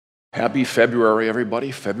Happy February, everybody.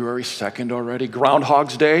 February 2nd already.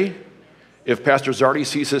 Groundhog's Day. If Pastor Zardy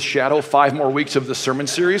sees his shadow, 5 more weeks of the sermon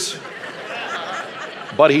series.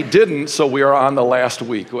 But he didn't, so we are on the last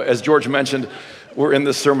week. As George mentioned, we're in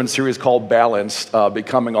this sermon series called Balanced,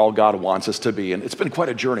 Becoming All God Wants Us to Be. And it's been quite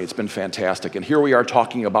a journey. It's been fantastic. And here we are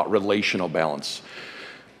talking about relational balance.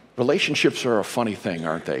 Relationships are a funny thing,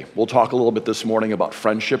 aren't they? We'll talk a little bit this morning about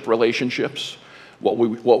friendship relationships. What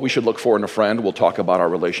we should look for in a friend. We'll talk about our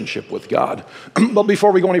relationship with God. But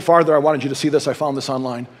before we go any farther, I wanted you to see this. I found this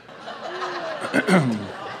online.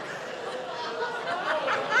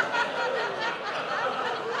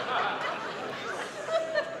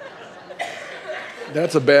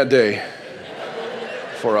 That's a bad day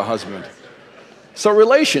for a husband. So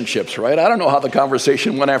relationships, right? I don't know how the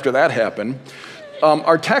conversation went after that happened.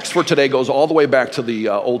 Our text for today goes all the way back to the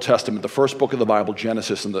Old Testament, the first book of the Bible,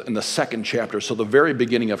 Genesis, in the second chapter, so the very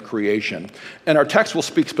beginning of creation. And our text will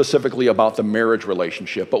speak specifically about the marriage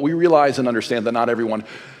relationship, but we realize and understand that not everyone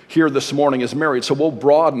here this morning is married, so we'll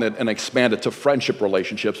broaden it and expand it to friendship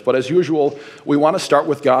relationships. But as usual, we want to start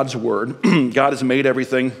with God's word. God has made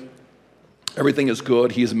everything. Everything is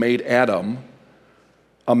good. He has made Adam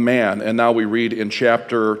a man. And now we read in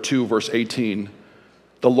chapter 2, verse 18,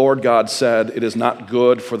 the Lord God said, "It is not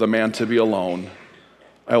good for the man to be alone.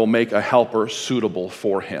 I will make a helper suitable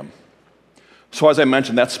for him." So as I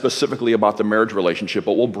mentioned, that's specifically about the marriage relationship,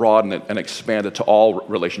 but we'll broaden it and expand it to all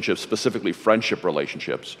relationships, specifically friendship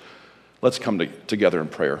relationships. Let's come together in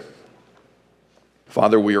prayer.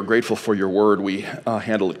 Father, we are grateful for your word. We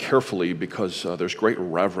handle it carefully because there's great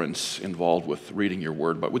reverence involved with reading your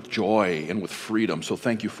word, but with joy and with freedom, so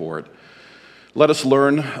thank you for it. Let us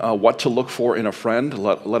learn what to look for in a friend.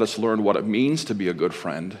 Let us learn what it means to be a good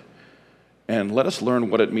friend. And let us learn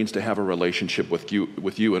what it means to have a relationship with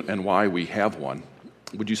you and why we have one.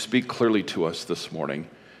 Would you speak clearly to us this morning?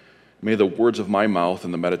 May the words of my mouth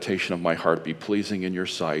and the meditation of my heart be pleasing in your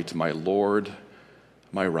sight, my Lord,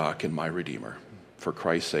 my rock, and my Redeemer. For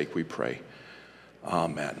Christ's sake we pray.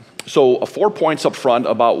 Amen. So 4 points up front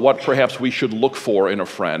about what perhaps we should look for in a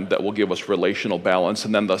friend that will give us relational balance.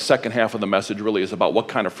 And then the second half of the message really is about what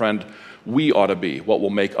kind of friend we ought to be, what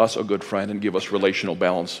will make us a good friend and give us relational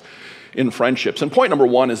balance in friendships. And point number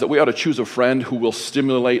 1 is that we ought to choose a friend who will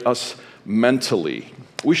stimulate us mentally.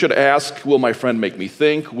 We should ask, will my friend make me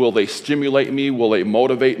think? Will they stimulate me? Will they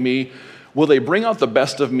motivate me? Will they bring out the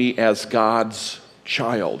best of me as God's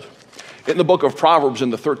child? In the book of Proverbs,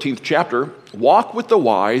 in the 13th chapter, walk with the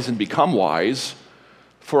wise and become wise,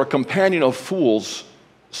 for a companion of fools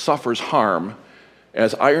suffers harm.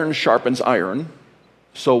 As iron sharpens iron,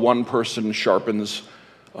 so one person sharpens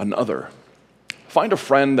another. Find a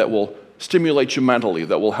friend that will stimulate you mentally,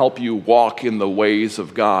 that will help you walk in the ways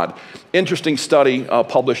of God. Interesting study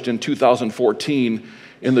published in 2014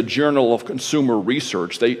 in the Journal of Consumer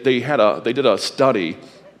Research. They did a study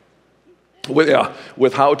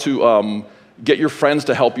with how to get your friends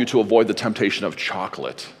to help you to avoid the temptation of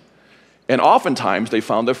chocolate. And oftentimes they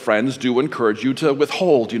found that friends do encourage you to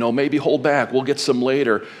withhold, maybe hold back, we'll get some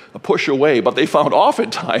later, push away. But they found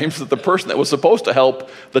oftentimes that the person that was supposed to help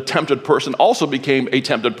the tempted person also became a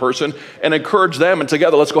tempted person and encouraged them, and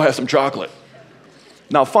together, let's go have some chocolate.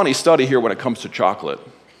 Now, funny study here when it comes to chocolate.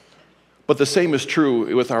 But the same is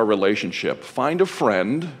true with our relationship. Find a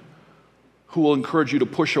friend who will encourage you to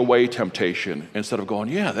push away temptation instead of going,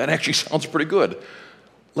 yeah, that actually sounds pretty good.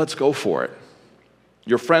 Let's go for it.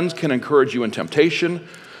 Your friends can encourage you in temptation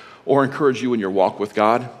or encourage you in your walk with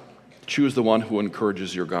God. Choose the one who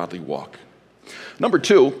encourages your godly walk. Number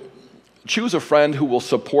 2, choose a friend who will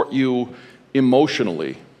support you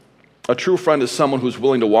emotionally. A true friend is someone who's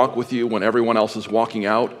willing to walk with you when everyone else is walking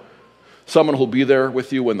out. Someone who'll be there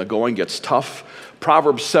with you when the going gets tough.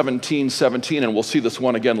 Proverbs 17:17, and we'll see this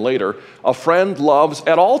one again later. A friend loves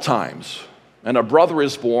at all times, and a brother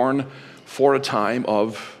is born for a time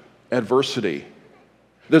of adversity.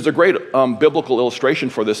 There's a great biblical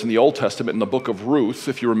illustration for this in the Old Testament in the book of Ruth.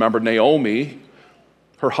 If you remember, Naomi,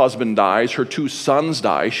 her husband dies, her 2 sons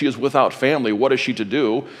die. She is without family. What is she to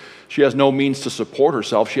do? She has no means to support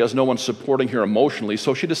herself. She has no one supporting her emotionally,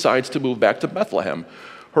 so she decides to move back to Bethlehem,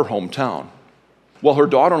 her hometown. Well, her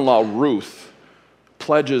daughter-in-law, Ruth,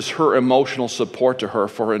 pledges her emotional support to her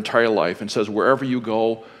for her entire life and says, wherever you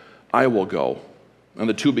go, I will go. And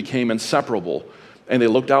the two became inseparable, and they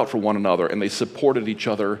looked out for one another, and they supported each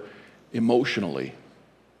other emotionally.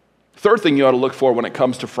 Third thing you ought to look for when it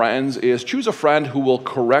comes to friends is choose a friend who will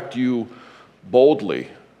correct you boldly.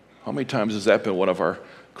 How many times has that been one of our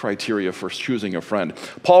criteria for choosing a friend?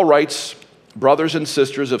 Paul writes, brothers and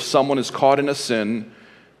sisters, if someone is caught in a sin,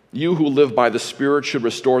 you who live by the Spirit should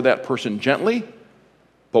restore that person gently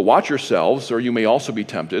But watch yourselves, or you may also be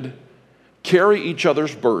tempted. Carry each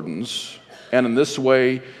other's burdens, and in this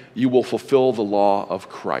way you will fulfill the law of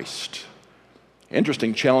Christ.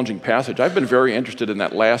 Interesting, challenging passage. I've been very interested in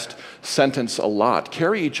that last sentence a lot.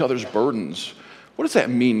 Carry each other's burdens. What does that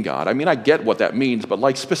mean, God? I mean, I get what that means, but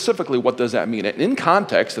like specifically, what does that mean? In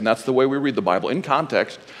context, and that's the way we read the Bible, in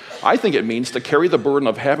context, I think it means to carry the burden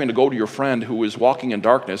of having to go to your friend who is walking in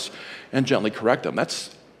darkness and gently correct them.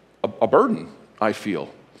 That's a burden, I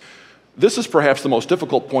feel. This is perhaps the most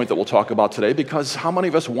difficult point that we'll talk about today, because how many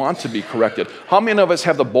of us want to be corrected? How many of us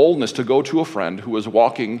have the boldness to go to a friend who is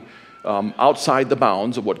walking outside the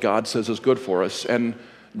bounds of what God says is good for us and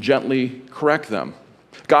gently correct them?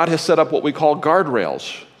 God has set up what we call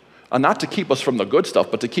guardrails, not to keep us from the good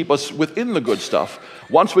stuff, but to keep us within the good stuff.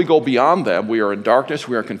 Once we go beyond them, we are in darkness,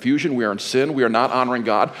 we are in confusion, we are in sin, we are not honoring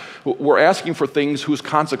God. We're asking for things whose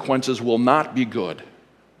consequences will not be good.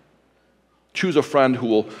 Choose a friend who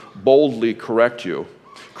will boldly correct you.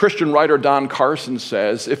 Christian writer Don Carson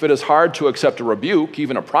says, if it is hard to accept a rebuke,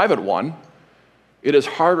 even a private one, it is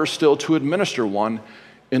harder still to administer one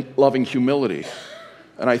in loving humility.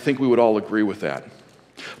 And I think we would all agree with that.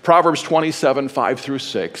 Proverbs 27,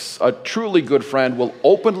 5-6, a truly good friend will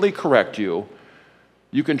openly correct you.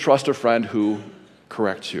 You can trust a friend who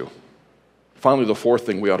corrects you. Finally, the fourth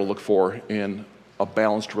thing we ought to look for in a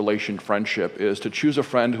balanced relation friendship is to choose a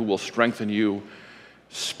friend who will strengthen you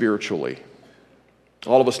spiritually.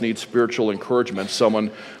 All of us need spiritual encouragement,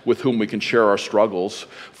 someone with whom we can share our struggles.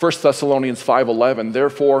 1 Thessalonians 5:11,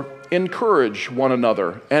 therefore encourage one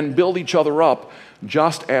another and build each other up,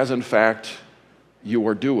 just as in fact you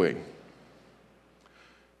are doing.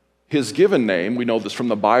 His given name, we know this from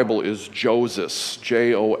the Bible, is Joses,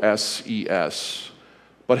 Joses.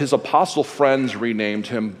 But his apostle friends renamed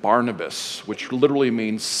him Barnabas, which literally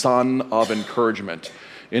means son of encouragement.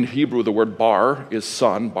 In Hebrew, the word bar is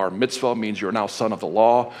son. Bar mitzvah means you're now son of the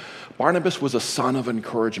law. Barnabas was a son of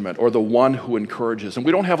encouragement, or the one who encourages. And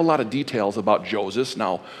we don't have a lot of details about Joses,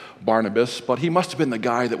 now Barnabas, but he must have been the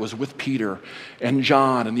guy that was with Peter and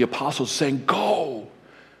John and the apostles saying, go,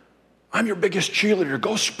 I'm your biggest cheerleader.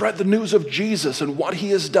 Go spread the news of Jesus and what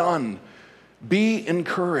he has done. Be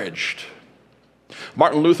encouraged.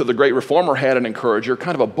 Martin Luther, the great reformer, had an encourager,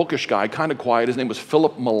 kind of a bookish guy, kind of quiet. His name was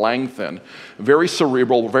Philip Melanchthon. Very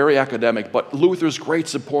cerebral, very academic, but Luther's great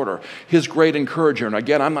supporter, his great encourager. And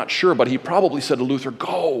again, I'm not sure, but he probably said to Luther,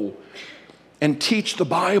 go and teach the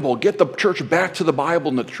Bible. Get the church back to the Bible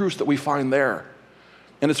and the truths that we find there.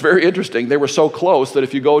 And it's very interesting. They were so close that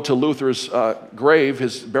if you go to Luther's grave,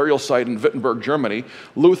 his burial site in Wittenberg, Germany,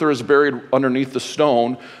 Luther is buried underneath the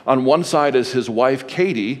stone. On one side is his wife,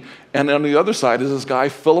 Katie, and on the other side is this guy,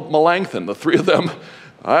 Philip Melanchthon. The three of them,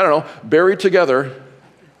 I don't know, buried together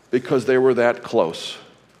because they were that close.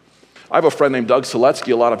 I have a friend named Doug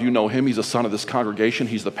Seletsky. A lot of you know him. He's a son of this congregation.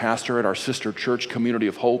 He's the pastor at our sister church, Community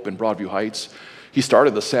of Hope in Broadview Heights. He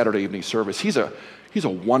started the Saturday evening service. He's a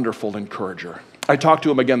wonderful encourager. I talked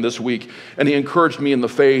to him again this week, and he encouraged me in the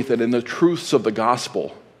faith and in the truths of the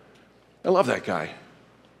gospel. I love that guy.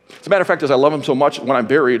 As a matter of fact, as I love him so much, when I'm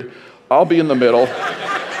buried, I'll be in the middle,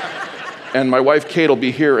 and my wife Kate will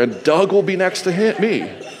be here, and Doug will be next to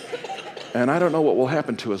me. And I don't know what will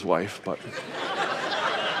happen to his wife, but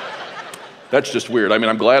that's just weird. I mean,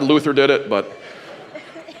 I'm glad Luther did it, but...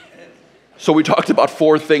 So we talked about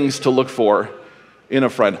 4 things to look for in a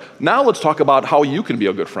friend. Now let's talk about how you can be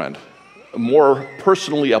a good friend. More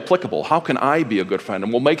personally applicable. How can I be a good friend?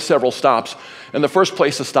 And we'll make several stops. And the first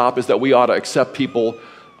place to stop is that we ought to accept people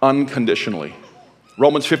unconditionally.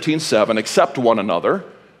 Romans 15:7, accept one another,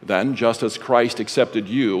 then, just as Christ accepted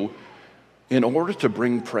you, in order to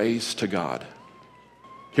bring praise to God.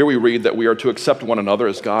 Here we read that we are to accept one another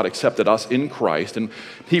as God accepted us in Christ, and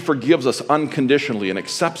he forgives us unconditionally and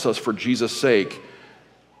accepts us for Jesus' sake,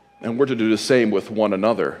 and we're to do the same with one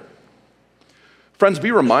another. Friends,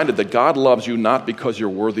 be reminded that God loves you not because you're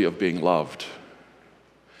worthy of being loved.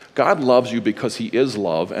 God loves you because he is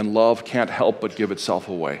love, and love can't help but give itself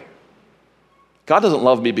away. God doesn't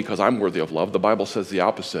love me because I'm worthy of love. The Bible says the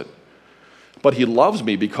opposite. But he loves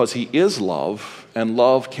me because he is love, and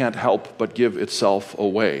love can't help but give itself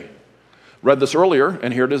away. Read this earlier,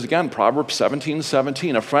 and here it is again, Proverbs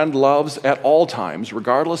 17:17. A friend loves at all times,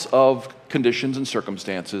 regardless of conditions and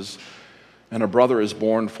circumstances, and a brother is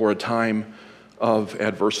born for a time of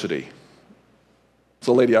adversity. It's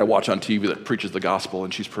a lady I watch on TV that preaches the gospel,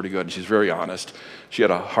 and she's pretty good, and she's very honest. She had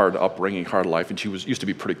a hard upbringing, hard life, and she used to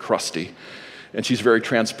be pretty crusty. And she's very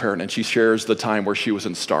transparent, and she shares the time where she was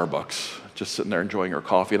in Starbucks, just sitting there enjoying her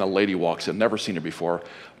coffee, and a lady walks in, never seen her before,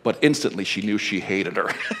 but instantly she knew she hated her.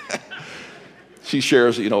 She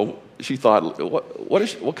shares, she thought,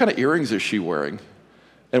 what kind of earrings is she wearing?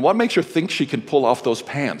 And what makes her think she can pull off those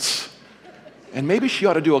pants? And maybe she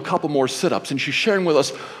ought to do a couple more sit-ups. And she's sharing with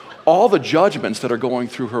us all the judgments that are going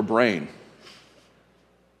through her brain.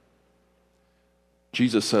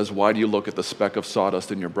 Jesus says, why do you look at the speck of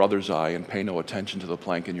sawdust in your brother's eye and pay no attention to the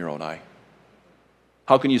plank in your own eye?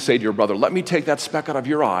 How can you say to your brother, let me take that speck out of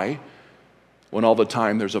your eye, when all the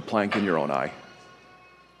time there's a plank in your own eye?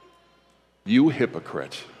 You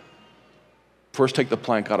hypocrite. First take the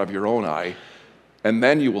plank out of your own eye, and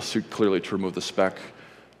then you will see clearly to remove the speck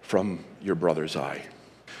from your brother's eye.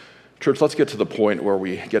 Church, let's get to the point where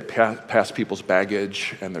we get past people's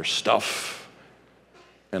baggage and their stuff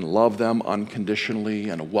and love them unconditionally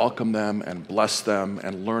and welcome them and bless them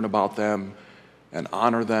and learn about them and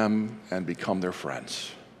honor them and become their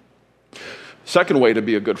friends. Second way to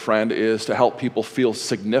be a good friend is to help people feel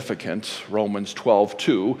significant. Romans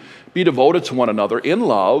 12:2. Be devoted to one another in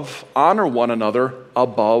love, honor one another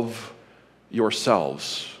above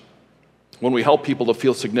yourselves. When we help people to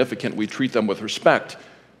feel significant, we treat them with respect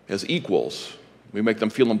as equals. We make them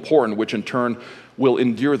feel important, which in turn will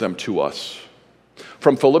endear them to us.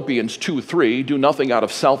 From Philippians 2:3, do nothing out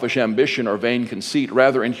of selfish ambition or vain conceit,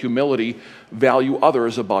 rather in humility value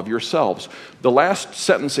others above yourselves. The last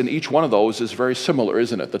sentence in each one of those is very similar,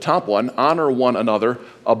 isn't it? The top one, honor one another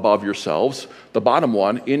above yourselves. The bottom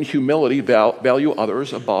one, in humility value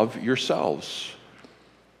others above yourselves.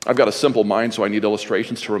 I've got a simple mind, so I need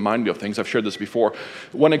illustrations to remind me of things. I've shared this before.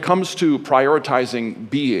 When it comes to prioritizing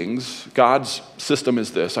beings, God's system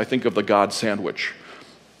is this. I think of the God sandwich.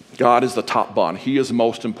 God is the top bun. He is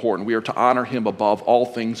most important. We are to honor him above all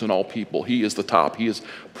things and all people. He is the top. He is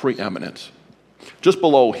preeminent. Just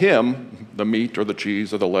below him, the meat or the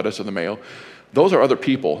cheese or the lettuce or the mayo, those are other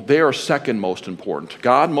people. They are second most important.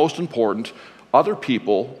 God most important. Other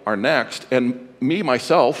people are next. And me,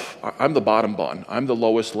 myself, I'm the bottom bun. I'm the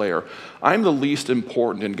lowest layer. I'm the least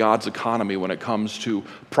important in God's economy when it comes to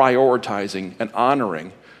prioritizing and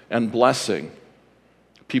honoring and blessing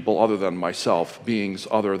people other than myself, beings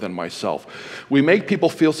other than myself. We make people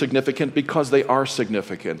feel significant because they are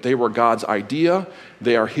significant. They were God's idea.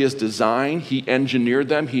 They are his design. He engineered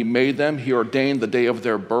them. He made them. He ordained the day of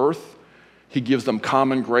their birth. He gives them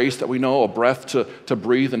common grace that we know, a breath to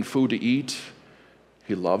breathe and food to eat.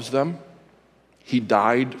 He loves them. He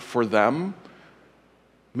died for them.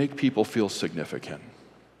 Make people feel significant.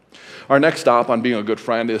 Our next stop on being a good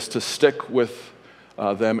friend is to stick with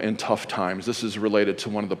them in tough times. This is related to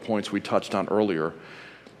one of the points we touched on earlier.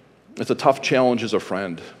 It's a tough challenge as a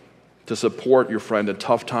friend to support your friend in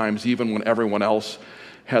tough times, even when everyone else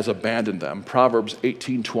has abandoned them. Proverbs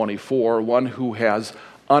 18:24, one who has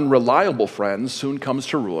unreliable friends soon comes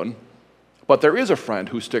to ruin, but there is a friend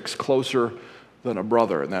who sticks closer than a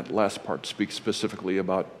brother. And that last part speaks specifically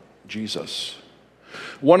about Jesus.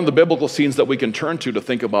 One of the biblical scenes that we can turn to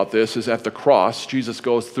think about this is at the cross. Jesus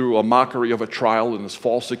goes through a mockery of a trial and is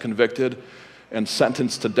falsely convicted and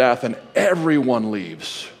sentenced to death, and everyone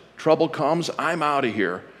leaves. Trouble comes, I'm out of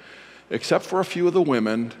here, except for a few of the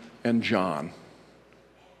women and John.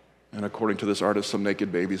 And according to this artist, some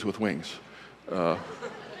naked babies with wings. The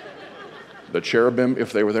cherubim,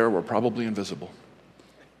 if they were there, were probably invisible.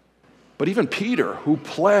 But even Peter, who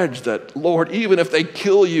pledged that, Lord, even if they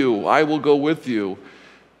kill you, I will go with you.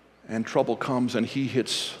 And trouble comes and he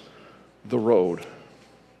hits the road.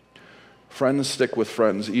 Friends stick with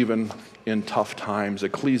friends even in tough times.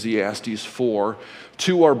 Ecclesiastes 4,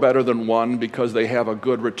 two are better than one because they have a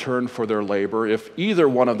good return for their labor. If either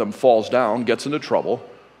one of them falls down, gets into trouble,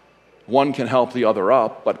 one can help the other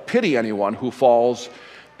up, but pity anyone who falls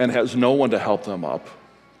and has no one to help them up.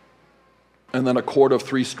 And then a cord of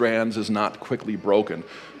 3 strands is not quickly broken.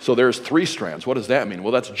 So there's 3 strands. What does that mean?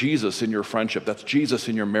 Well, that's Jesus in your friendship. That's Jesus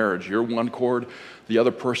in your marriage. You're one cord, the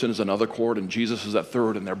other person is another cord, and Jesus is that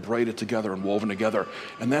third, and they're braided together and woven together.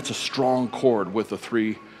 And that's a strong cord with the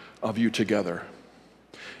 3 of you together.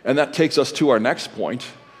 And that takes us to our next point.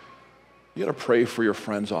 You got to pray for your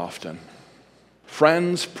friends often.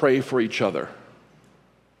 Friends pray for each other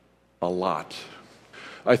a lot.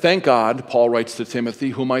 I thank God, Paul writes to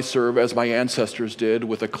Timothy, whom I serve as my ancestors did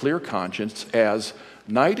with a clear conscience, as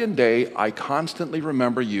night and day I constantly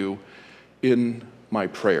remember you in my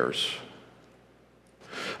prayers.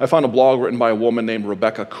 I found a blog written by a woman named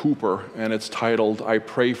Rebecca Cooper, and it's titled, I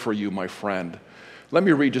Pray for You, My Friend. Let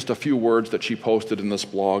me read just a few words that she posted in this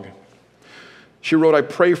blog. She wrote, I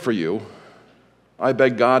pray for you. I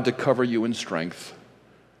beg God to cover you in strength.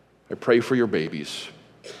 I pray for your babies.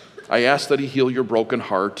 I ask that he heal your broken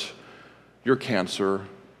heart, your cancer,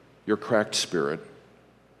 your cracked spirit.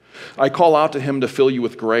 I call out to him to fill you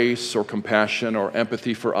with grace or compassion or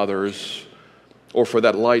empathy for others, or for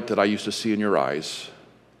that light that I used to see in your eyes.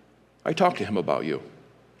 I talk to him about you.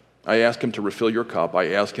 I ask him to refill your cup.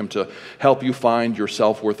 I ask him to help you find your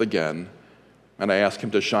self-worth again. And I ask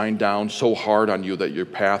him to shine down so hard on you that your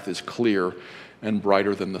path is clear and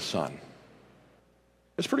brighter than the sun.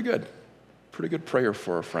 It's pretty good. Pretty good prayer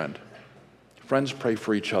for a friend. Friends pray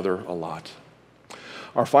for each other a lot.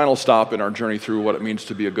 Our final stop in our journey through what it means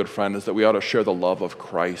to be a good friend is that we ought to share the love of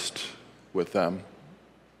Christ with them.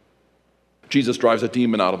 Jesus drives a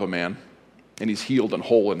demon out of a man, and he's healed and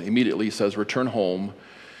whole, and immediately he says, "Return home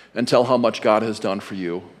and tell how much God has done for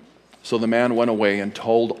you." So the man went away and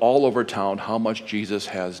told all over town how much Jesus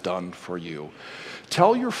has done for you.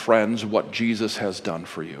 Tell your friends what Jesus has done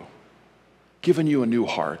for you. Given you a new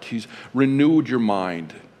heart. He's renewed your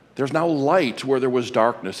mind. There's now light where there was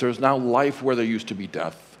darkness. There's now life where there used to be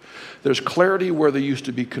death. There's clarity where there used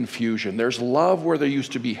to be confusion. There's love where there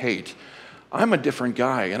used to be hate. I'm a different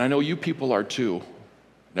guy, and I know you people are too.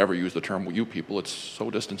 Never use the term you people, it's so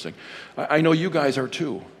distancing. I know you guys are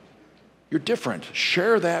too. You're different.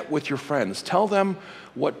 Share that with your friends. Tell them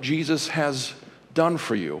what Jesus has done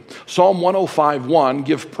for you. Psalm 105:1,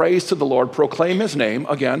 give praise to the Lord, proclaim his name,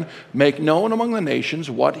 again, make known among the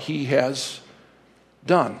nations what he has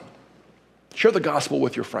done. Share the gospel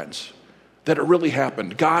with your friends, that it really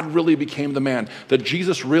happened. God really became the man, that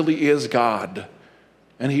Jesus really is God.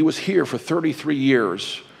 And he was here for 33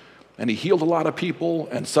 years, and he healed a lot of people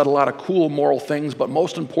and said a lot of cool moral things, but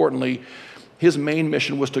most importantly, his main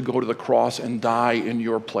mission was to go to the cross and die in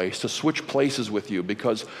your place, to switch places with you,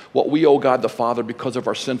 because what we owe God the Father because of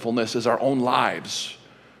our sinfulness is our own lives.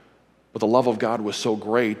 But the love of God was so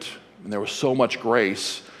great, and there was so much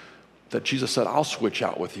grace, that Jesus said, I'll switch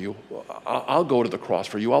out with you. I'll go to the cross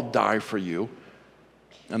for you. I'll die for you.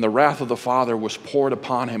 And the wrath of the Father was poured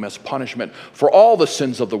upon him as punishment for all the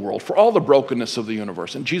sins of the world, for all the brokenness of the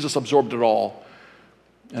universe. And Jesus absorbed it all,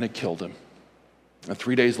 and it killed him. And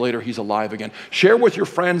 3 days later, he's alive again. Share with your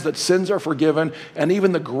friends that sins are forgiven and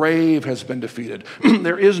even the grave has been defeated.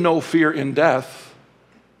 There is no fear in death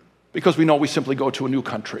because we know we simply go to a new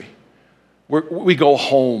country. We go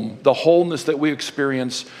home. The wholeness that we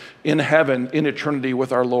experience in heaven, in eternity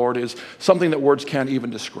with our Lord is something that words can't even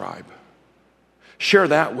describe. Share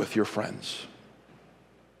that with your friends.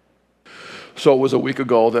 So it was a week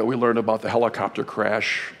ago that we learned about the helicopter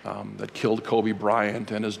crash that killed Kobe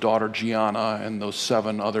Bryant and his daughter Gianna and those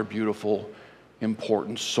 7 other beautiful,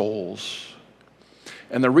 important souls.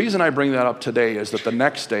 And the reason I bring that up today is that the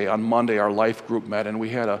next day, on Monday, our life group met and we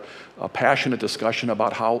had a passionate discussion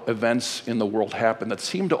about how events in the world happen that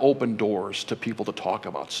seem to open doors to people to talk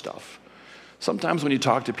about stuff. Sometimes when you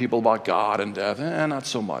talk to people about God and death, not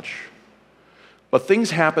so much. But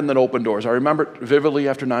things happen that open doors. I remember it vividly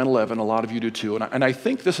after 9/11, a lot of you do too, and I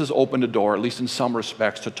think this has opened a door, at least in some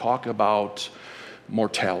respects, to talk about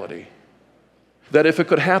mortality. That if it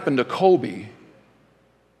could happen to Kobe,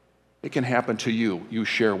 it can happen to you. You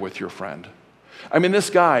share with your friend. I mean, this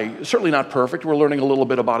guy, certainly not perfect. We're learning a little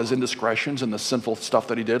bit about his indiscretions and the sinful stuff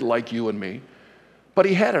that he did, like you and me. But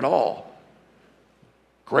he had it all.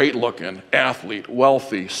 Great looking, athlete,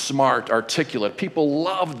 wealthy, smart, articulate. People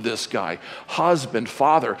loved this guy. Husband,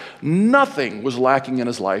 father. Nothing was lacking in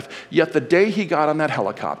his life. Yet the day he got on that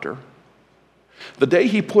helicopter, the day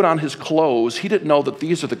he put on his clothes, he didn't know that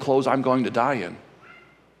these are the clothes I'm going to die in.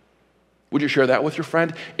 Would you share that with your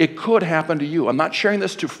friend? It could happen to you. I'm not sharing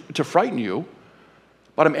this to frighten you,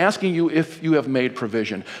 but I'm asking you if you have made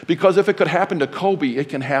provision. Because if it could happen to Kobe, it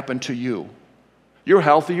can happen to you. You're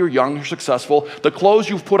healthy, you're young, you're successful. The clothes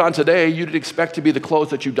you've put on today, you'd expect to be the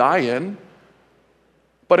clothes that you die in.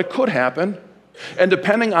 But it could happen. And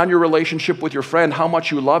depending on your relationship with your friend, how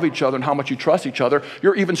much you love each other and how much you trust each other,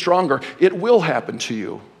 you're even stronger. It will happen to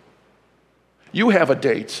you. You have a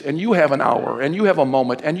date, and you have an hour, and you have a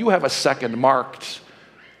moment, and you have a second marked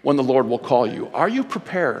when the Lord will call you. Are you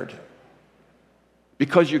prepared?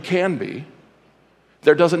 Because you can be.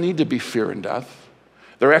 There doesn't need to be fear in death.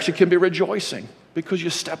 There actually can be rejoicing because you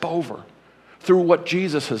step over through what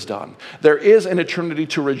Jesus has done. There is an eternity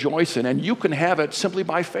to rejoice in, and you can have it simply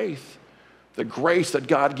by faith. The grace that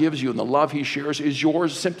God gives you and the love he shares is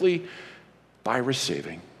yours simply by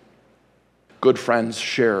receiving. Good friends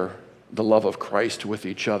share the love of Christ with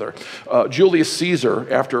each other. Julius Caesar,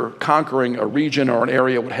 after conquering a region or an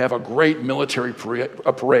area, would have a great military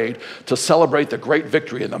parade to celebrate the great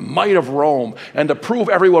victory and the might of Rome and to prove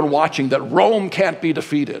everyone watching that Rome can't be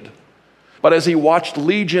defeated. But as he watched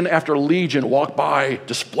legion after legion walk by,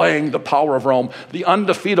 displaying the power of Rome, the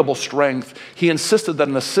undefeatable strength, he insisted that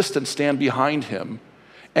an assistant stand behind him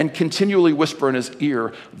and continually whisper in his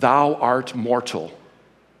ear, "Thou art mortal."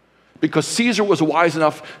 Because Caesar was wise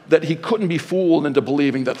enough that he couldn't be fooled into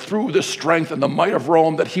believing that through the strength and the might of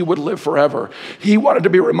Rome that he would live forever. He wanted to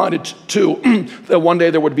be reminded too that one day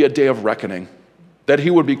there would be a day of reckoning, that he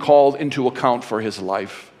would be called into account for his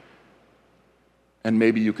life. And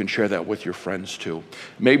maybe you can share that with your friends too.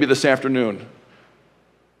 Maybe this afternoon,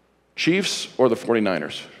 Chiefs or the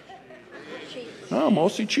 49ers? Chiefs. Oh,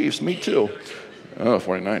 mostly Chiefs, me too. Oh,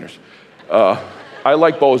 49ers. I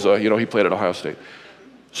like Boza, he played at Ohio State.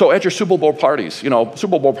 So at your Super Bowl parties,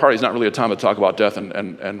 Super Bowl party is not really a time to talk about death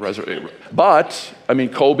and resurrection. But,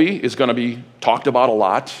 Kobe is going to be talked about a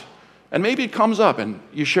lot. And maybe it comes up and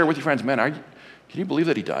you share with your friends, man, can you believe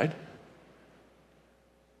that he died?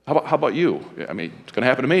 How about you? It's going to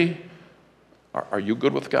happen to me. Are you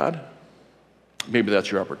good with God? Maybe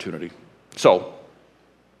that's your opportunity. So,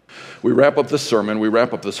 we wrap up this sermon, we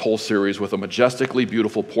wrap up this whole series with a majestically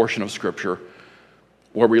beautiful portion of Scripture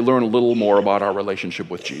where we learn a little more about our relationship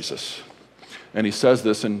with Jesus. And he says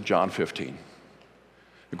this in John 15.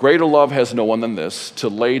 "Greater love has no one than this, to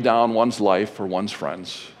lay down one's life for one's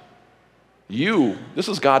friends. You," this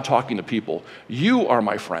is God talking to people, "you are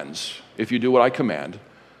my friends if you do what I command.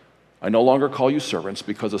 I no longer call you servants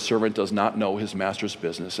because a servant does not know his master's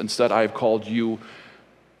business. Instead, I have called you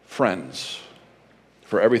friends.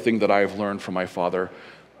 For everything that I have learned from my Father,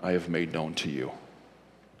 I have made known to you."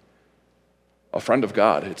 A friend of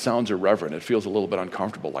God, it sounds irreverent. It feels a little bit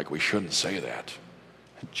uncomfortable, like we shouldn't say that.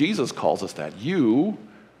 Jesus calls us that. You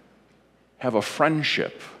have a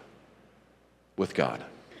friendship with God.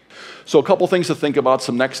 So a couple things to think about,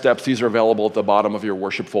 some next steps. These are available at the bottom of your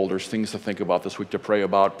worship folders, things to think about this week, to pray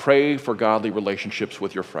about. Pray for godly relationships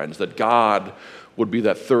with your friends, that God would be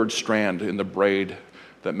that third strand in the braid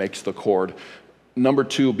that makes the cord. Number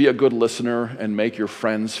 2, be a good listener and make your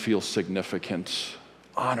friends feel significant.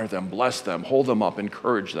 Honor them, bless them, hold them up,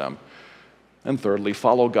 encourage them. And thirdly,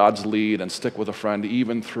 follow God's lead and stick with a friend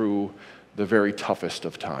even through the very toughest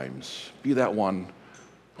of times. Be that one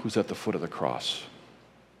who's at the foot of the cross.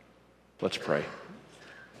 Let's pray.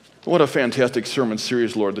 What a fantastic sermon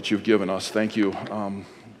series, Lord, that you've given us. Thank you.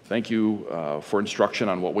 Thank you for instruction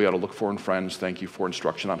on what we ought to look for in friends. Thank you for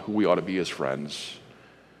instruction on who we ought to be as friends.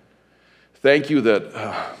 Thank you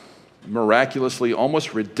that miraculously,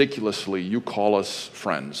 almost ridiculously, you call us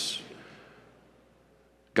friends.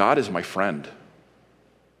 God is my friend.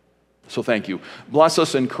 So thank you. Bless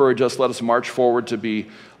us, encourage us. Let us march forward to be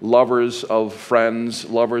lovers of friends,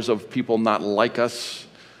 lovers of people not like us,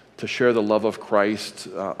 to share the love of Christ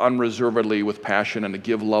unreservedly with passion and to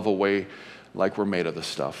give love away like we're made of this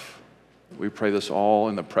stuff. We pray this all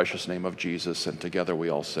in the precious name of Jesus, and together we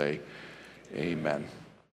all say, amen.